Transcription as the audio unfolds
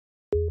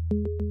Hello,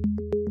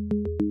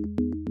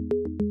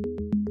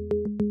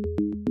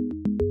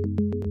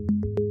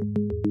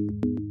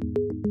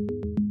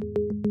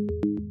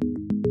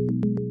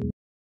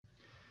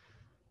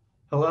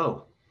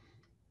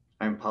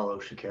 I'm Paulo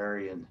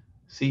Shikarian,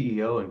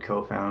 CEO and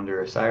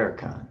co-founder of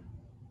Cyricon.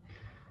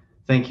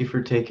 Thank you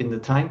for taking the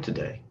time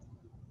today.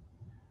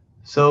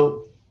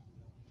 So,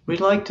 we'd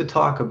like to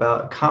talk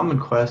about a common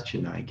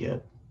question I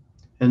get,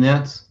 and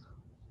that's,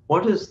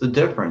 what is the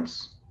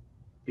difference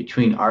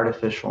between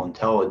artificial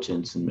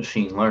intelligence and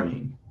machine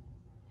learning?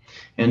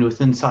 And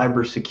within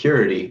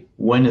cybersecurity,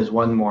 when is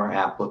one more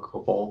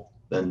applicable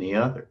than the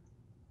other?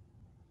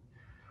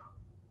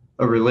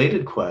 A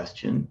related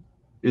question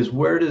is,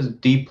 where does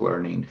deep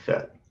learning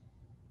fit?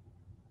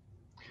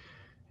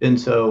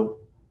 And so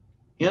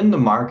in the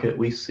market,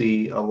 we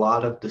see a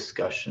lot of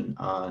discussion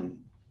on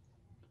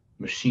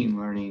machine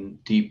learning,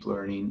 deep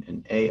learning,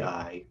 and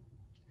AI.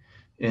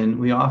 And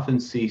we often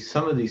see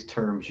some of these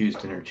terms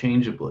used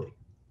interchangeably.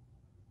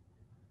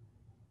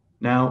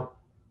 Now,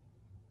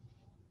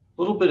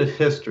 a little bit of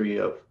history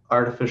of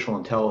artificial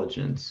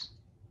intelligence.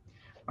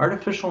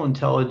 Artificial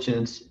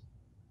intelligence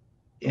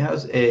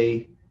as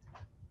a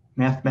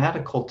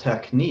mathematical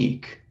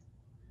technique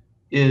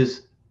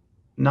is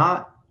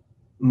not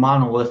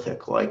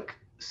monolithic like,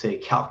 say,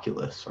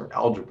 calculus or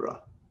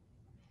algebra.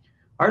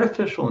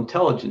 Artificial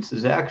intelligence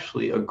is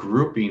actually a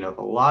grouping of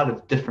a lot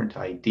of different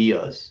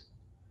ideas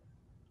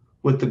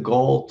with the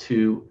goal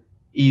to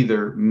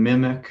either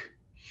mimic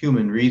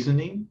human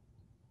reasoning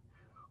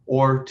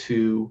or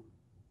to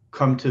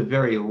come to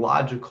very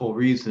logical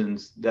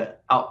reasons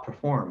that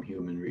outperform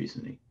human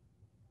reasoning.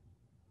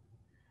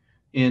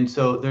 And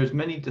so there's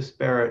many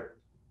disparate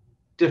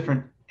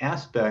different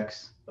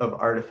aspects of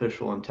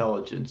artificial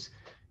intelligence.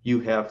 You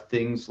have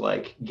things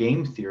like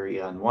game theory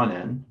on one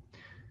end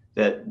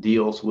that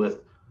deals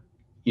with,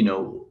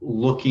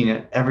 looking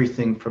at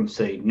everything from,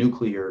 say,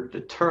 nuclear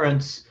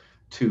deterrence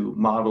to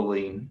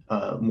modeling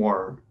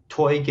more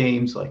toy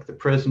games like the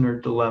prisoner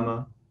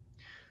dilemma.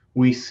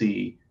 We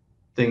see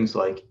things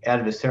like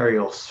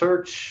adversarial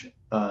search,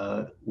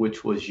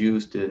 which was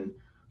used in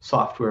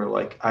software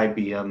like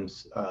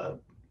IBM's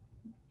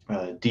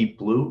Deep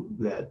Blue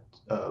that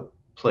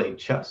played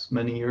chess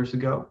many years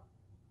ago.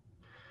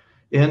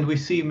 And we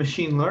see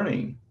machine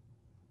learning,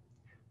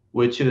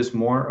 which is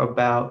more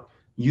about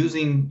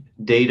using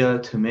data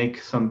to make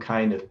some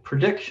kind of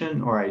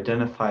prediction or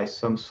identify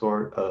some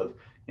sort of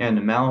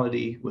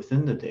anomaly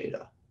within the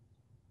data.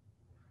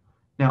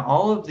 Now,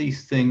 all of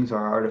these things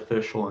are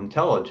artificial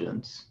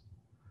intelligence,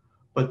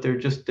 but they're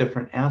just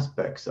different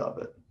aspects of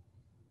it.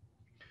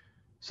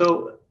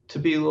 So to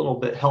be a little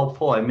bit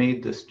helpful, I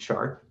made this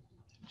chart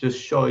just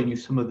showing you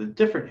some of the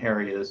different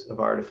areas of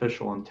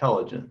artificial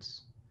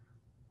intelligence.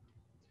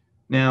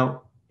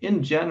 Now,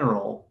 in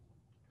general,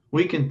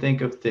 we can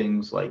think of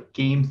things like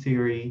game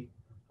theory,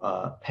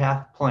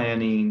 path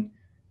planning,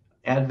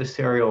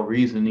 adversarial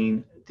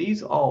reasoning.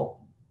 These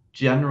all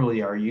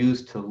generally are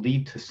used to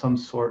lead to some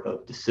sort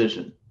of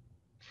decision.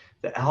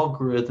 The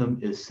algorithm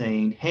is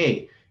saying,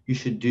 hey, you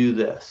should do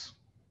this.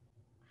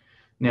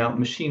 Now,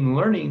 machine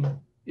learning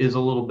is a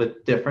little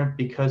bit different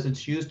because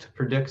it's used to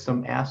predict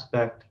some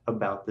aspect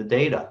about the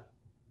data.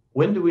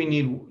 When do we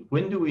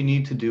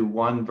need to do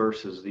one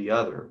versus the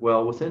other?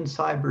 Well, within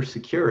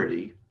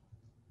cybersecurity,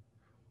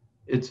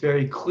 it's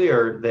very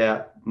clear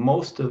that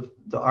most of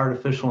the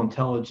artificial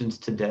intelligence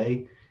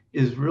today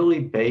is really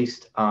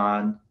based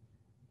on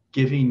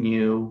giving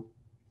you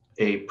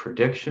a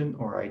prediction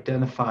or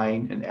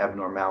identifying an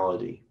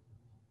abnormality.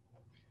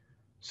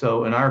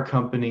 So in our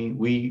company,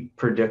 we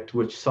predict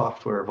which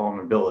software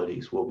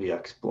vulnerabilities will be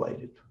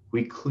exploited.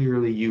 We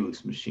clearly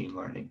use machine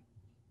learning.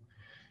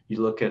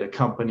 You look at a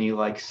company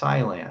like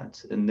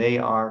Cylance, and they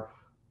are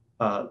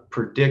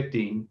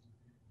predicting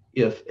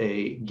if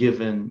a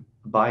given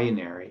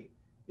binary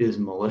is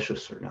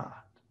malicious or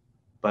not.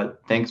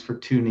 But thanks for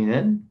tuning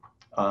in.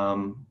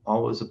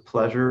 Always a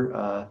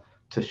pleasure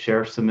to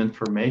share some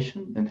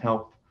information and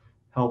help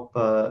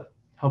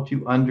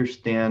you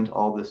understand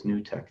all this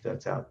new tech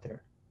that's out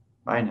there.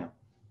 Bye now.